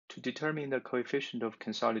To determine the coefficient of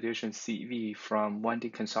consolidation CV from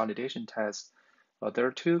 1D consolidation test, there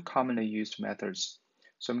are two commonly used methods.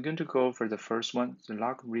 So I'm going to go over the first one, the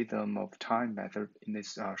logarithm of time method, in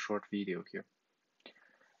this short video here.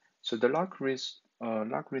 So the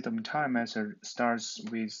logarithm time method starts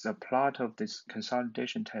with the plot of this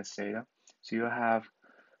consolidation test data. So you have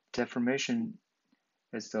deformation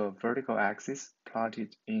as the vertical axis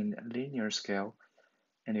plotted in linear scale,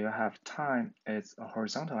 and you have time as a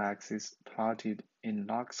horizontal axis plotted in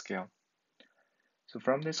log scale. So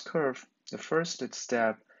from this curve, the first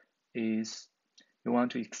step is you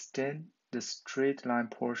want to extend the straight line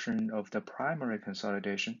portion of the primary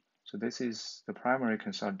consolidation. So this is the primary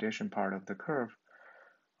consolidation part of the curve.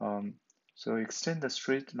 So extend the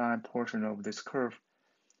straight line portion of this curve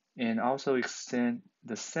and also extend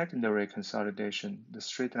the secondary consolidation, the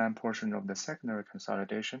straight line portion of the secondary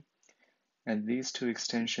consolidation. And these two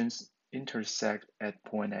extensions intersect at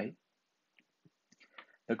point A.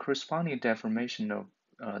 The corresponding deformation of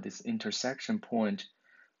this intersection point,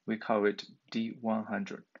 we call it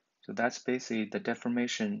D100. So that's basically the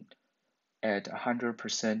deformation at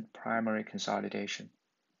 100% primary consolidation.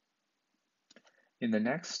 In the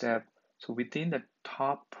next step, so within the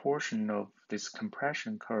top portion of this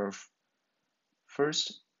compression curve,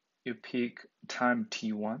 first you pick time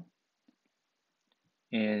T1,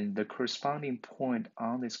 and the corresponding point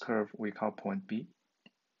on this curve we call point B.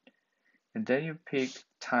 And then you pick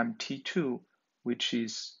time T2, which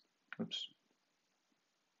is,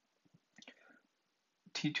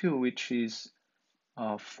 T2, which is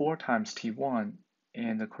 4 times T1,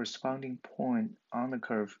 and the corresponding point on the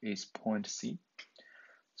curve is point C.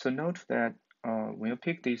 So note that when you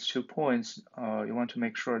pick these 2 points, you want to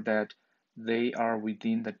make sure that they are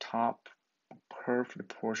within the top curved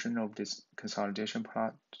portion of this consolidation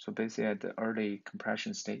plot, so basically at the early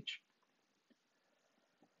compression stage.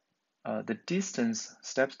 The distance,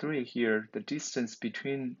 step 3 here, the distance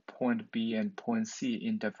between point B and point C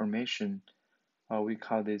in deformation, we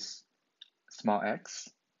call this small x.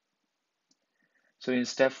 So in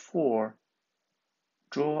step 4,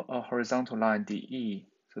 draw a horizontal line DE.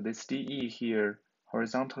 So this DE here,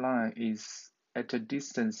 horizontal line, is at a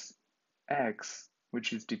distance x,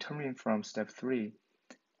 which is determined from step 3,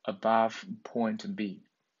 above point B.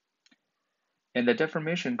 And the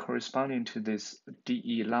deformation corresponding to this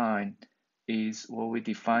DE line is what we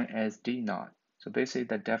define as D naught. So basically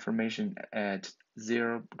the deformation at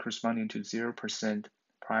 0 corresponding to 0%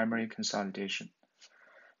 primary consolidation.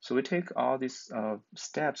 So we take all these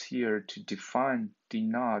steps here to define D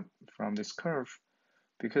naught from this curve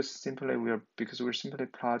because we're simply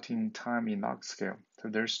plotting time in log scale. So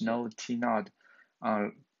there's no T naught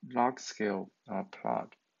on log scale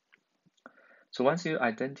plot. So once you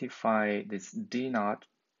identify this D naught,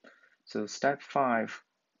 so step 5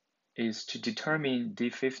 is to determine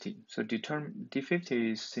D50. So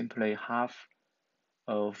D50 is simply half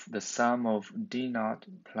of the sum of D naught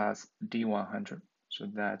plus D100. So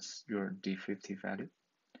that's your D50 value.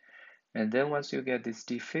 And then once you get this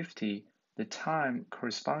D50, the time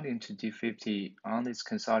corresponding to D50 on this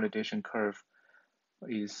consolidation curve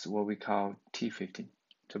is what we call T50.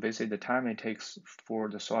 So basically the time it takes for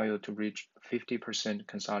the soil to reach 50%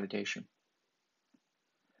 consolidation.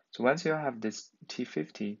 So once you have this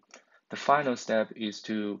T50, the final step is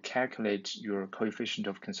to calculate your coefficient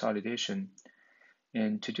of consolidation.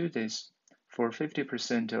 And to do this, for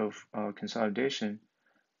 50% of consolidation,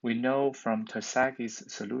 we know from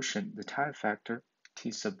Tersagi's solution, the time factor,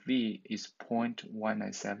 T sub V, is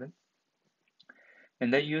 0.197.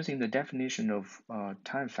 And then using the definition of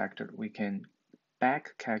time factor, we can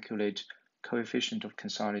back calculate coefficient of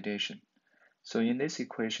consolidation. So in this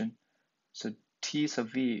equation, so T sub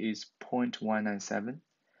V is 0.197,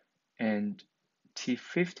 and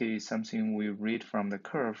T50 is something we read from the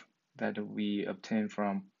curve that we obtained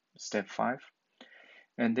from step 5.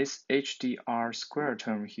 And this HDR square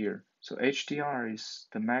term here, so HDR is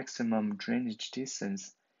the maximum drainage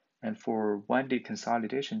distance, and for 1D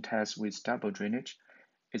consolidation test with double drainage,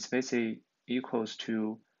 it's basically equals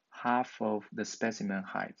to half of the specimen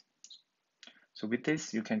height. So with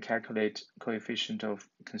this, you can calculate coefficient of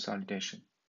consolidation.